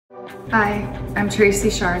Hi, I'm Tracy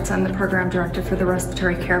Schartz. I'm the Program Director for the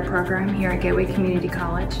Respiratory Care Program here at GateWay Community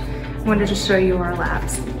College. I wanted to show you our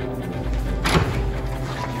labs.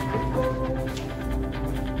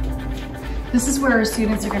 This is where our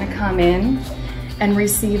students are going to come in and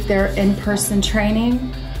receive their in-person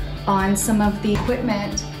training on some of the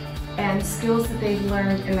equipment and skills that they've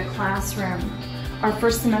learned in the classroom. Our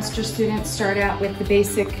first semester students start out with the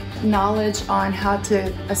basic knowledge on how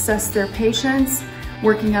to assess their patients,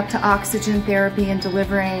 working up to oxygen therapy and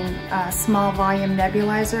delivering small volume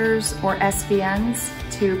nebulizers or SVNs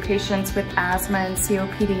to patients with asthma and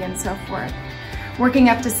COPD and so forth. Working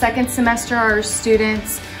up to second semester, our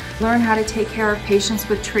students learn how to take care of patients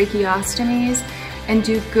with tracheostomies and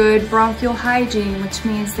do good bronchial hygiene, which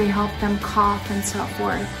means they help them cough and so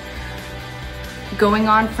forth. Going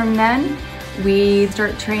on from then, we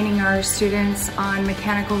start training our students on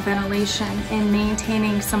mechanical ventilation and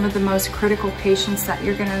maintaining some of the most critical patients that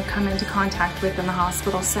you're going to come into contact with in the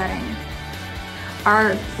hospital setting.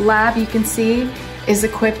 Our lab, you can see, is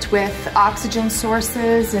equipped with oxygen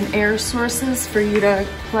sources and air sources for you to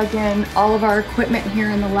plug in all of our equipment here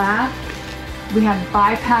in the lab. We have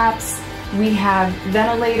BiPAPs, we have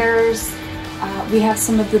ventilators, we have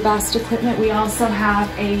some of the best equipment. We also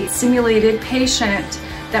have a simulated patient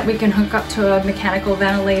that we can hook up to a mechanical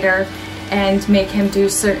ventilator and make him do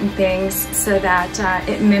certain things so that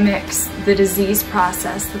it mimics the disease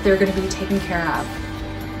process that they're going to be taken care of.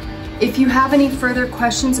 If you have any further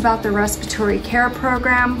questions about the respiratory care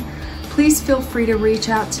program, please feel free to reach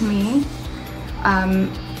out to me.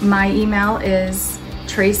 My email is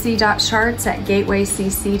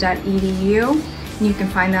tracy.schartz@gatewaycc.edu. You can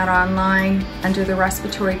find that online under the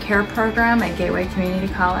respiratory care program at GateWay Community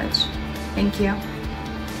College. Thank you.